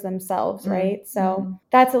workers themselves, right? So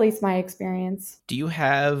that's at least my experience. Do you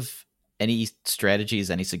have any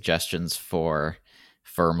strategies, any suggestions for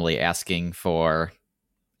firmly asking for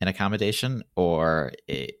an accommodation, or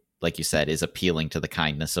like you said, is appealing to the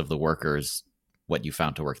kindness of the workers what you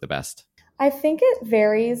found to work the best? I think it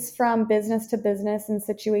varies from business to business and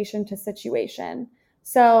situation to situation.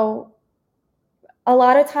 So a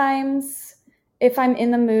lot of times, if I'm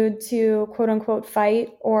in the mood to quote unquote fight,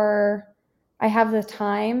 or I have the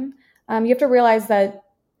time, you have to realize that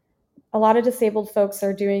a lot of disabled folks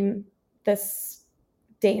are doing this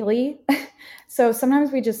daily. So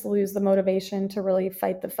sometimes we just lose the motivation to really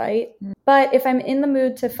fight the fight. But if I'm in the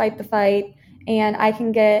mood to fight the fight and I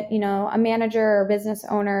can get, a manager or business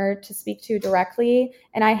owner to speak to directly,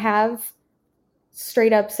 and I have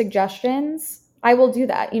straight up suggestions, I will do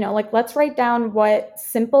that. Let's write down what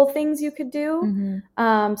simple things you could do,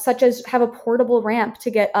 such as have a portable ramp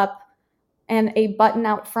to get up and a button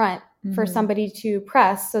out front for somebody to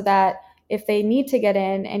press so that if they need to get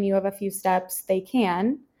in and you have a few steps, they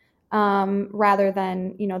can, rather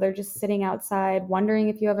than, they're just sitting outside wondering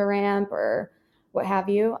if you have a ramp or what have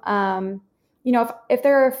you. If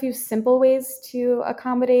there are a few simple ways to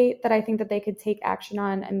accommodate that I think that they could take action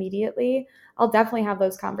on immediately, I'll definitely have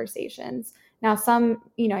those conversations. Now, some,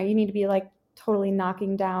 you need to be like totally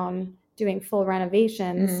knocking down, doing full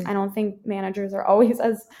renovations. I don't think managers are always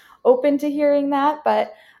as open to hearing that.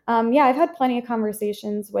 But I've had plenty of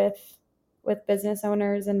conversations with business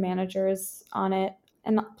owners and managers on it.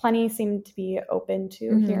 And plenty seem to be open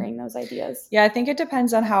to hearing those ideas. Yeah, I think it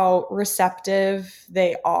depends on how receptive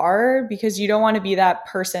they are, because you don't want to be that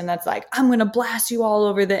person that's like, I'm going to blast you all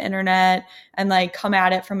over the internet and like come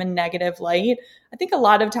at it from a negative light. I think a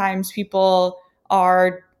lot of times people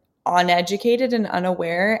are uneducated and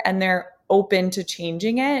unaware, and they're open to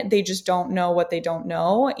changing it. They just don't know what they don't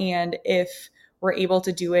know. And if we're able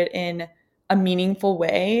to do it in a meaningful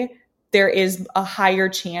way, there is a higher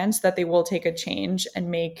chance that they will take a change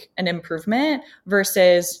and make an improvement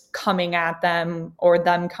versus coming at them or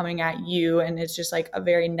them coming at you. And it's just like a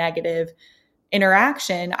very negative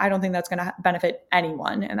interaction. I don't think that's going to benefit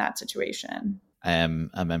anyone in that situation. I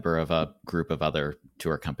am a member of a group of other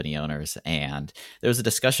tour company owners, and there was a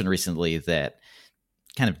discussion recently that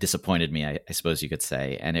kind of disappointed me, I suppose you could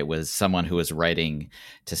say. And it was someone who was writing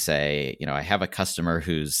to say, I have a customer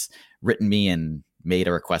who's written me and made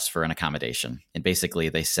a request for an accommodation. And basically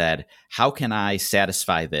they said, how can I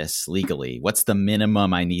satisfy this legally? What's the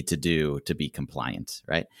minimum I need to do to be compliant,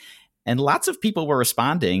 right? And lots of people were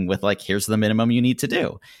responding with like, here's the minimum you need to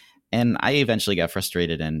do. And I eventually got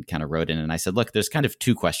frustrated and kind of wrote in and I said, look, there's kind of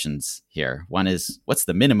 2 questions here. One is, what's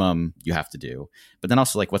the minimum you have to do? But then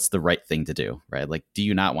also like, what's the right thing to do, right? Like, do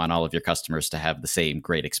you not want all of your customers to have the same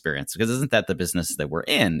great experience? Because isn't that the business that we're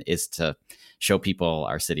in, is to show people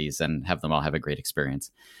our cities and have them all have a great experience?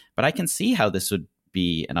 But I can see how this would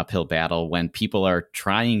be an uphill battle when people are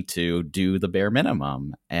trying to do the bare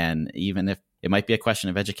minimum. And even if it might be a question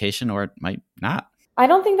of education or it might not. I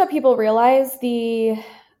don't think that people realize the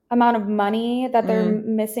amount of money that they're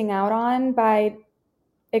missing out on by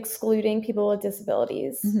excluding people with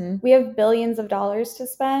disabilities. We have billions of dollars to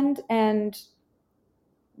spend, and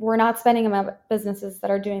we're not spending them on businesses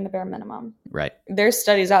that are doing the bare minimum. Right. There's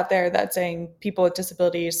studies out there that saying people with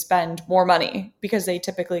disabilities spend more money because they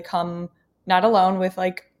typically come not alone, with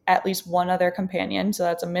like at least one other companion. So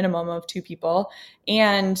that's a minimum of 2 people.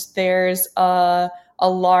 And there's a a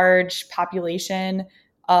large population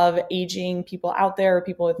of aging people out there, or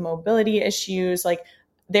people with mobility issues. Like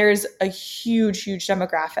there's a huge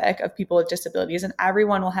demographic of people with disabilities, and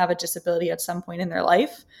everyone will have a disability at some point in their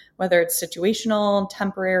life, whether it's situational,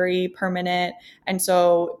 temporary, permanent. And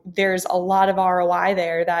so there's a lot of ROI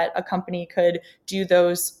there that a company could do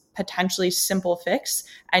those potentially simple fix,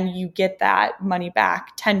 and you get that money back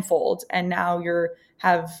tenfold. And now you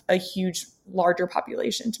have a huge, larger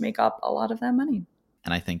population to make up a lot of that money.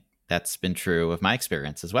 And I think that's been true of my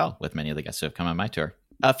experience as well with many of the guests who have come on my tour.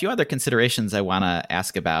 A few other considerations I want to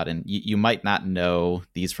ask about, and you might not know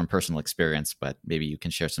these from personal experience, but maybe you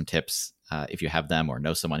can share some tips if you have them or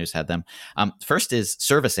know someone who's had them. First is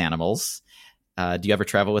service animals. Do you ever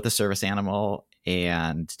travel with a service animal?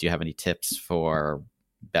 And do you have any tips for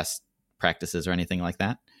best practices or anything like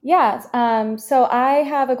that? Yeah. So I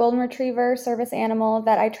have a golden retriever service animal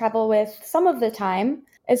that I travel with some of the time.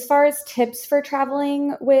 As far as tips for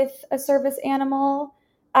traveling with a service animal,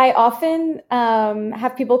 I often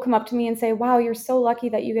have people come up to me and say, "Wow, you're so lucky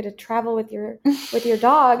that you get to travel with your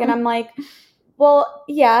dog." And I'm like, "Well,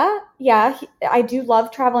 yeah, I do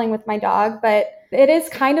love traveling with my dog, but it is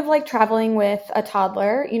kind of like traveling with a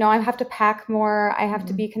toddler. You know, I have to pack more. I have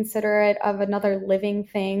to be considerate of another living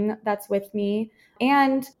thing that's with me.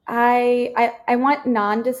 And I want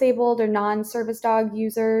non-disabled or non-service dog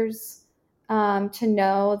users to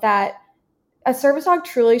know that a service dog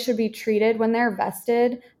truly should be treated when they're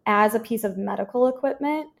vested as a piece of medical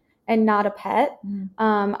equipment and not a pet.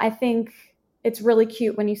 I think it's really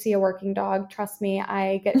cute when you see a working dog. Trust me,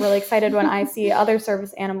 I get really excited when I see other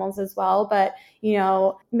service animals as well. But, you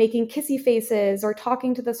know, making kissy faces or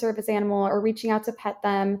talking to the service animal or reaching out to pet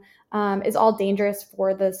them is all dangerous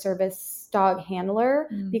for the service dog handler,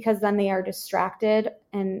 because then they are distracted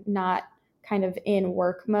and not kind of in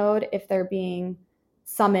work mode if they're being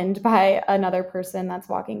summoned by another person that's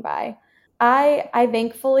walking by. I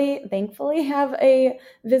thankfully have a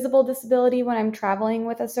visible disability when I'm traveling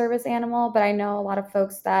with a service animal, but I know a lot of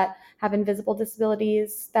folks that have invisible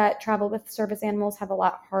disabilities that travel with service animals have a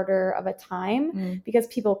lot harder of a time because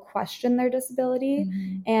people question their disability.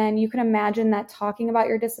 And you can imagine that talking about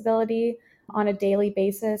your disability on a daily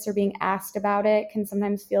basis or being asked about it can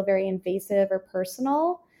sometimes feel very invasive or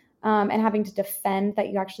personal. And having to defend that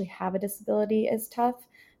you actually have a disability is tough.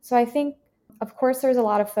 So I think, of course, there's a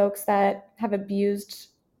lot of folks that have abused,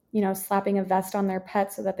 you know, slapping a vest on their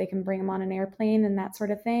pet so that they can bring them on an airplane and that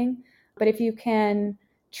sort of thing. But if you can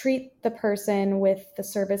treat the person with the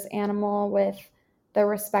service animal with the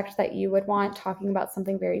respect that you would want, talking about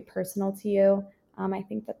something very personal to you, I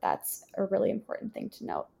think that that's a really important thing to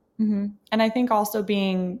note. And I think also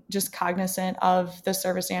being just cognizant of the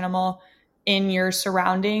service animal in your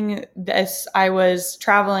surrounding. I was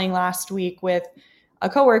traveling last week with a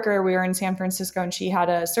coworker. We were in San Francisco and she had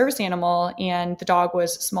a service animal and the dog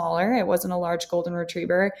was smaller. It wasn't a large golden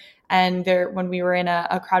retriever. And when we were in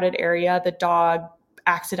a crowded area, the dog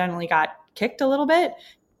accidentally got kicked a little bit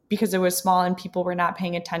because it was small and people were not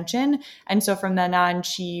paying attention. And so from then on,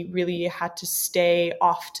 she really had to stay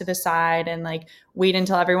off to the side and like wait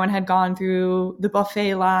until everyone had gone through the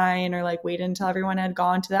buffet line, or like wait until everyone had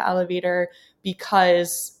gone to the elevator,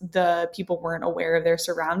 because the people weren't aware of their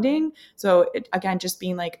surrounding. So again, just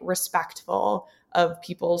being like respectful of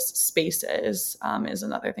people's spaces is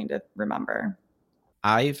another thing to remember.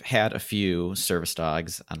 I've had a few service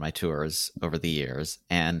dogs on my tours over the years.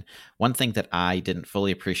 And one thing that I didn't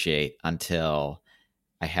fully appreciate until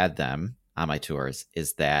I had them on my tours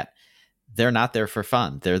is that they're not there for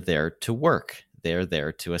fun. They're there to work. They're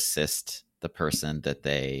there to assist the person that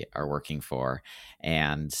they are working for.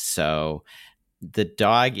 And so the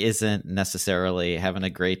dog isn't necessarily having a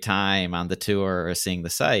great time on the tour or seeing the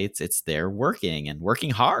sights. It's there working and working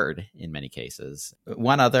hard in many cases.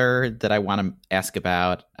 One other that I want to ask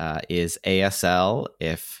about is ASL.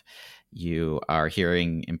 If you are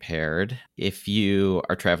hearing impaired, if you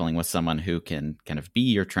are traveling with someone who can kind of be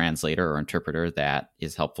your translator or interpreter, that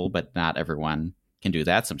is helpful, but not everyone can do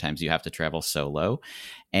that. Sometimes you have to travel solo.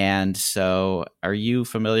 And so are you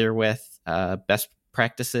familiar with best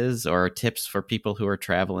practices or tips for people who are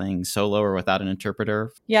traveling solo or without an interpreter?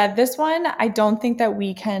 Yeah, this one, I don't think that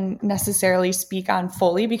we can necessarily speak on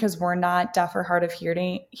fully because we're not deaf or hard of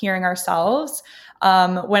hearing ourselves.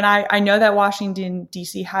 When I know that Washington,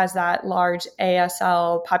 D.C. has that large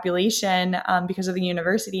ASL population because of the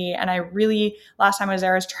university. And I really, last time I was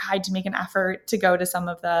there, I tried to make an effort to go to some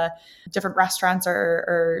of the different restaurants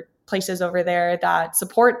or places over there that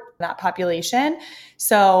support that population.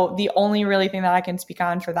 So the only really thing that I can speak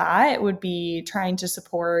on for that would be trying to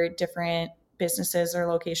support different businesses or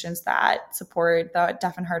locations that support the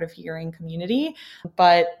deaf and hard of hearing community.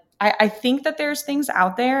 But I think that there's things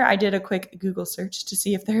out there. I did a quick Google search to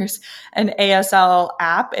see if there's an ASL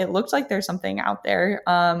app. It looked like there's something out there,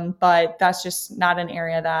 but that's just not an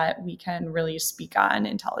area that we can really speak on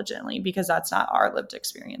intelligently because that's not our lived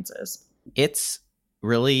experiences. It's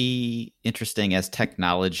really interesting as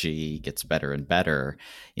technology gets better and better.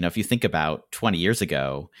 If you think about 20 years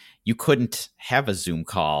ago, you couldn't have a Zoom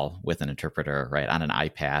call with an interpreter, right, on an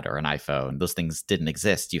iPad or an iPhone. Those things didn't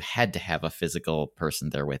exist. You had to have a physical person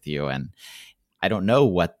there with you. And I don't know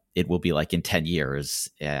what it will be like in 10 years.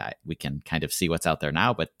 We can kind of see what's out there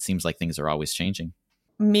now, but it seems like things are always changing.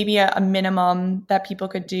 Maybe a minimum that people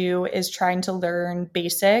could do is trying to learn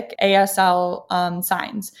basic ASL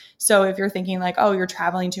signs. So if you're thinking like, oh, you're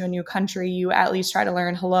traveling to a new country, you at least try to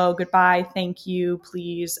learn hello, goodbye, thank you,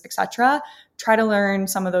 please, etc. Try to learn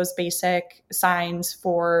some of those basic signs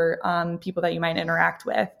for people that you might interact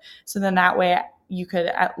with. So then that way you could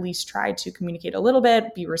at least try to communicate a little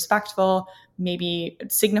bit, be respectful, maybe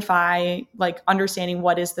signify like understanding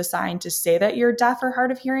what is the sign to say that you're deaf or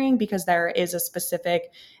hard of hearing, because there is a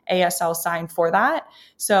specific ASL sign for that.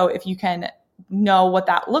 So if you can know what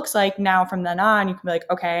that looks like now from then on, you can be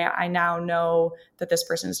like, okay, I now know that this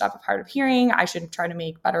person is deaf or hard of hearing. I should try to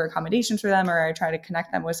make better accommodations for them, or I try to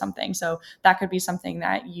connect them with something. So that could be something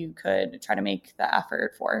that you could try to make the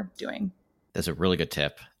effort for doing. That's a really good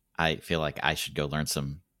tip. I feel like I should go learn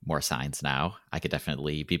some more signs now. I could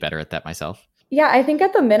definitely be better at that myself. Yeah, I think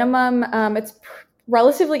at the minimum, it's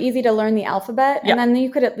relatively easy to learn the alphabet. Yeah. And then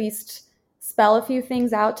you could at least spell a few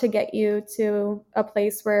things out to get you to a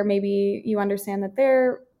place where maybe you understand that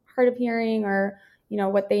they're hard of hearing or,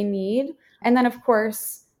 what they need. And then, of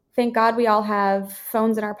course, thank God we all have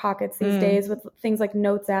phones in our pockets these days with things like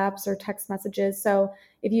notes apps or text messages. So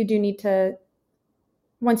if you do need to,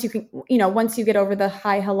 once you get over the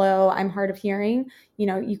hi, hello, I'm hard of hearing,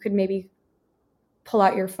 you could maybe pull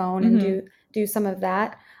out your phone and do some of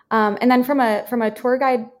that. And then from a tour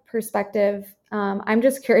guide perspective, I'm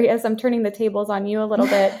just curious, I'm turning the tables on you a little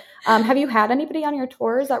bit. Have you had anybody on your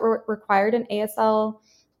tours that required an ASL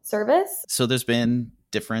service? So there's been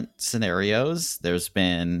different scenarios. There's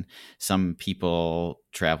been some people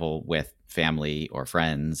travel with family or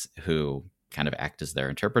friends who kind of act as their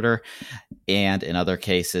interpreter. And in other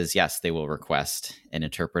cases, yes, they will request an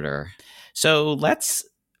interpreter. So let's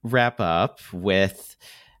wrap up with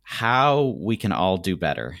how we can all do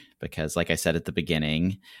better. Because like I said at the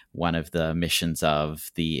beginning, one of the missions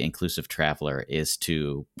of the Inclusive Traveler is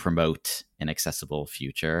to promote an accessible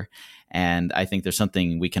future. And I think there's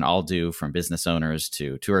something we can all do, from business owners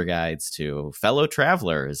to tour guides to fellow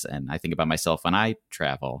travelers. And I think about myself when I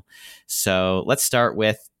travel. So let's start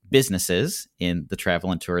with businesses in the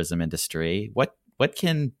travel and tourism industry. What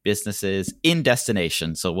can businesses in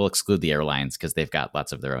destination, so we'll exclude the airlines because they've got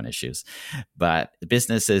lots of their own issues, but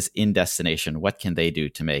businesses in destination, what can they do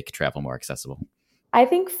to make travel more accessible? I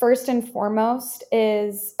think first and foremost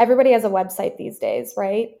is everybody has a website these days,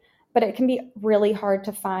 right? But it can be really hard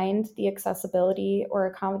to find the accessibility or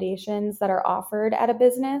accommodations that are offered at a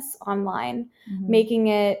business online, making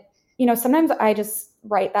it, sometimes I just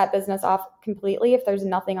write that business off completely if there's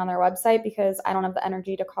nothing on their website because I don't have the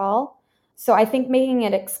energy to call. So I think making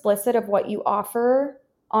it explicit of what you offer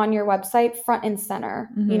on your website, front and center,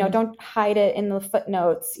 don't hide it in the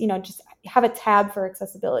footnotes, just have a tab for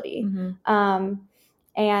accessibility,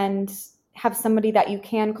 and have somebody that you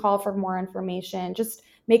can call for more information. Just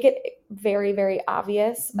make it very, very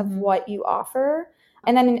obvious of what you offer.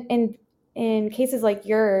 And then in cases like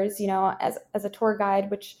yours, as a tour guide,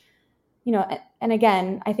 which, and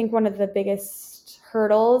again, I think one of the biggest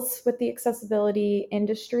hurdles with the accessibility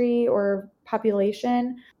industry or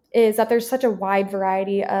population is that there's such a wide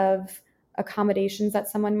variety of accommodations that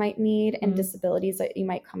someone might need and disabilities that you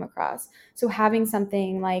might come across. So having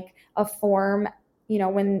something like a form,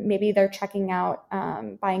 when maybe they're checking out,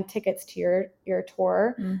 buying tickets to your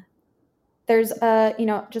tour, there's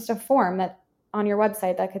just a form that on your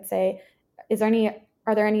website that could say,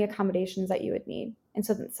 are there any accommodations that you would need? And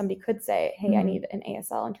so that somebody could say, hey, I need an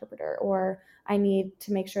ASL interpreter, or I need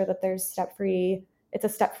to make sure that there's it's a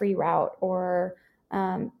step-free route, or,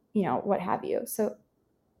 what have you. So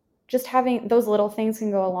just having those little things can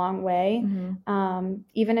go a long way,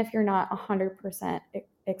 even if you're not 100%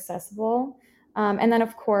 accessible. And then,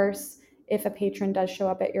 of course, if a patron does show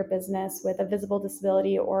up at your business with a visible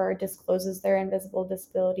disability or discloses their invisible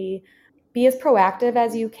disability, be as proactive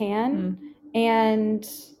as you can, and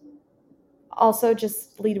also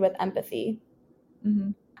just lead with empathy.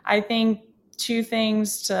 I think two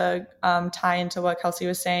things to tie into what Kelsey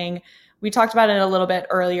was saying. We talked about it a little bit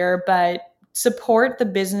earlier, but support the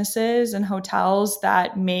businesses and hotels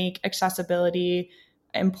that make accessibility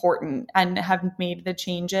important and have made the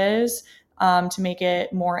changes to make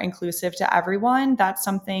it more inclusive to everyone. That's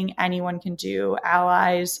something anyone can do,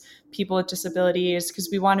 allies, people with disabilities, because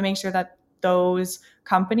we want to make sure that those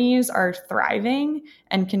companies are thriving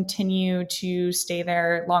and continue to stay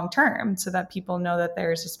there long term so that people know that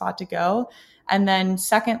there's a spot to go. And then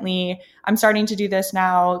secondly, I'm starting to do this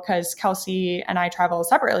now because Kelsey and I travel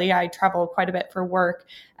separately. I travel quite a bit for work.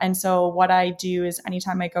 And so what I do is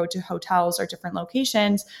anytime I go to hotels or different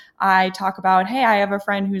locations, I talk about, hey, I have a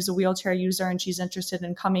friend who's a wheelchair user and she's interested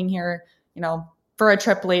in coming here, for a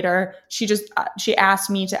trip later. She asked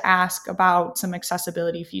me to ask about some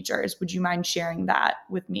accessibility features. Would you mind sharing that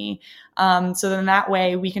with me? So then that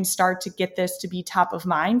way we can start to get this to be top of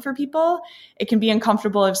mind for people. It can be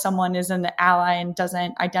uncomfortable if someone is an ally and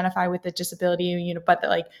doesn't identify with the disability, but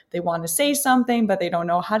they want to say something, but they don't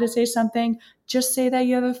know how to say something. Just say that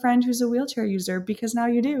you have a friend who's a wheelchair user, because now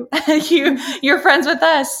you do. You're friends with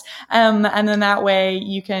us. And then that way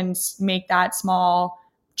you can make that small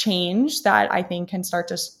change that I think can start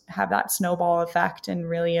to have that snowball effect. And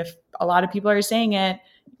really, if a lot of people are saying it,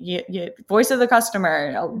 voice of the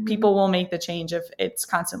customer, people will make the change if it's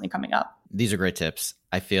constantly coming up. These are great tips.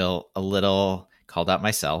 I feel a little called out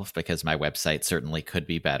myself because my website certainly could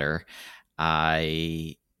be better.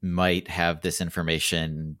 I might have this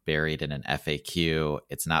information buried in an FAQ.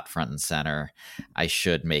 It's not front and center. I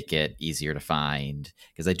should make it easier to find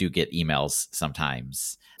because I do get emails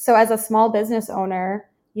sometimes. So as a small business owner,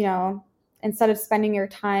 instead of spending your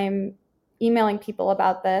time emailing people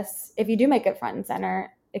about this, if you do make it front and center,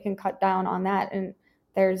 it can cut down on that. And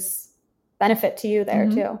there's benefit to you there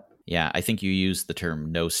too. Yeah, I think you used the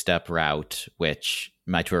term no-step route, which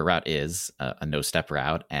my tour route is a no-step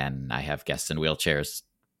route. And I have guests in wheelchairs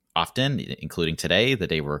often, including today, the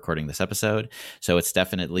day we're recording this episode. So it's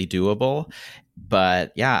definitely doable.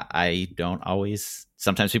 But yeah, I don't always,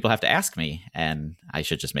 sometimes people have to ask me, and I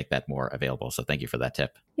should just make that more available. So thank you for that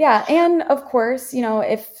tip. Yeah. And of course,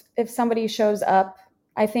 if somebody shows up,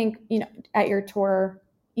 I think, at your tour,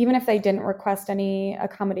 even if they didn't request any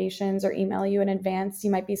accommodations or email you in advance,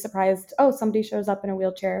 you might be surprised, oh, somebody shows up in a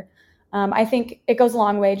wheelchair. I think it goes a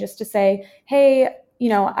long way just to say, hey,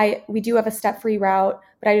 we do have a step-free route,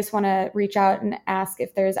 but I just want to reach out and ask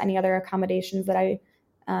if there's any other accommodations that I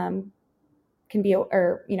can be,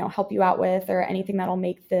 or, help you out with, or anything that'll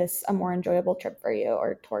make this a more enjoyable trip for you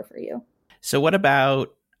or tour for you. So what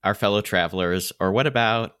about our fellow travelers, or what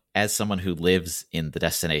about as someone who lives in the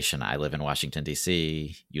destination? I live in Washington,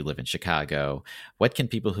 D.C., you live in Chicago. What can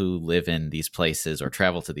people who live in these places or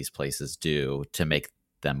travel to these places do to make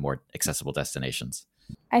them more accessible destinations?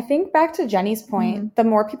 I think back to Jenny's point, the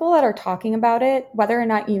more people that are talking about it, whether or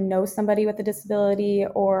not you know somebody with a disability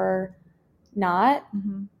or not,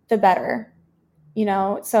 the better.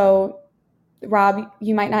 So Rob,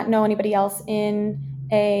 you might not know anybody else in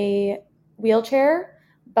a wheelchair,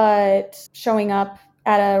 but showing up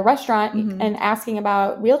at a restaurant and asking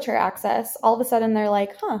about wheelchair access, all of a sudden they're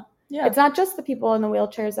like, it's not just the people in the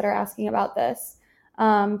wheelchairs that are asking about this.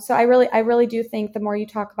 So I really do think the more you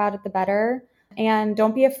talk about it, the better. And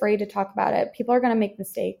don't be afraid to talk about it. People are going to make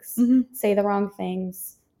mistakes, say the wrong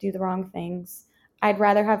things, do the wrong things. I'd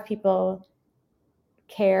rather have people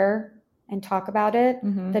care and talk about it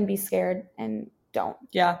than be scared and don't.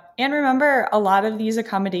 Yeah. And remember, a lot of these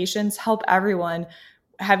accommodations help everyone.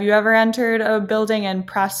 Have you ever entered a building and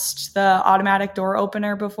pressed the automatic door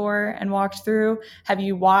opener before and walked through? Have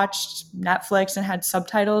you watched Netflix and had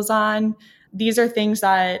subtitles on? These are things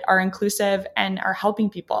that are inclusive and are helping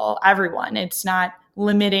people, everyone. It's not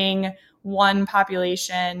limiting one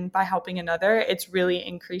population by helping another. It's really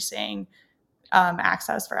increasing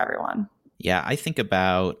access for everyone. Yeah, I think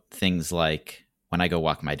about things like when I go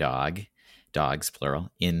walk my dogs, plural,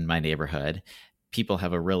 in my neighborhood, people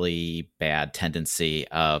have a really bad tendency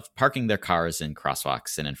of parking their cars in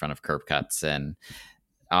crosswalks and in front of curb cuts. And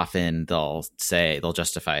often they'll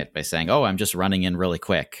justify it by saying, oh, I'm just running in really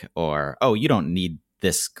quick, or, oh, you don't need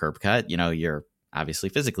this curb cut. You're obviously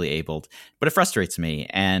physically abled. But it frustrates me.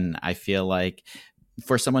 And I feel like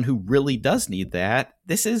for someone who really does need that,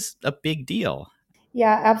 this is a big deal.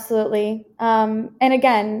 Yeah, absolutely. And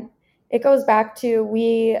again, it goes back to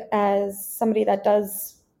we, as somebody that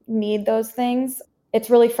does need those things, it's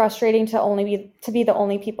really frustrating to be the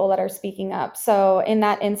only people that are speaking up. So in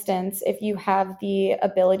that instance, if you have the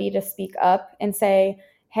ability to speak up and say,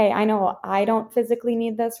 hey, I know I don't physically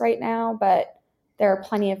need this right now, but there are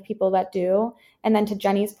plenty of people that do. And then to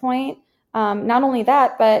Jenny's point, not only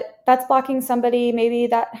that, but that's blocking somebody maybe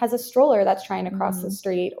that has a stroller that's trying to cross the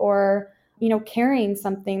street, or, carrying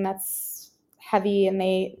something that's heavy and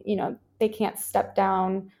they can't step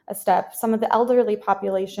down a step. Some of the elderly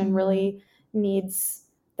population really needs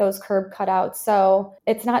those curb cutouts. So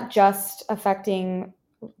it's not just affecting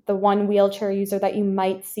the one wheelchair user that you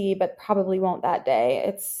might see, but probably won't that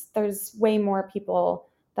day. There's way more people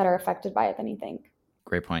that are affected by it than you think.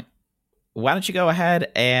 Great point. Why don't you go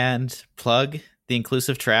ahead and plug The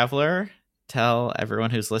Inclusive Traveler? Tell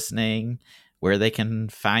everyone who's listening where they can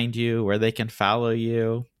find you, where they can follow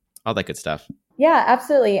you, all that good stuff. Yeah,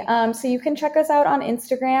 absolutely. So you can check us out on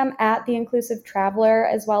Instagram at The Inclusive Traveler,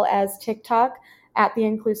 as well as TikTok at The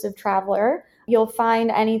Inclusive Traveler. You'll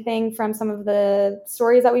find anything from some of the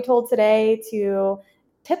stories that we told today to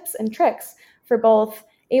tips and tricks for both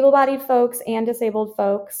able-bodied folks and disabled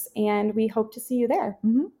folks, and we hope to see you there.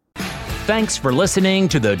 Mm-hmm. Thanks for listening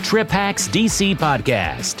to the Trip Hacks DC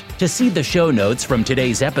podcast. To see the show notes from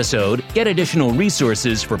today's episode, get additional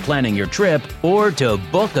resources for planning your trip, or to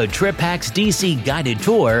book a Trip Hacks DC guided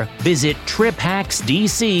tour, visit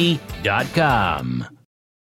triphacksdc.com.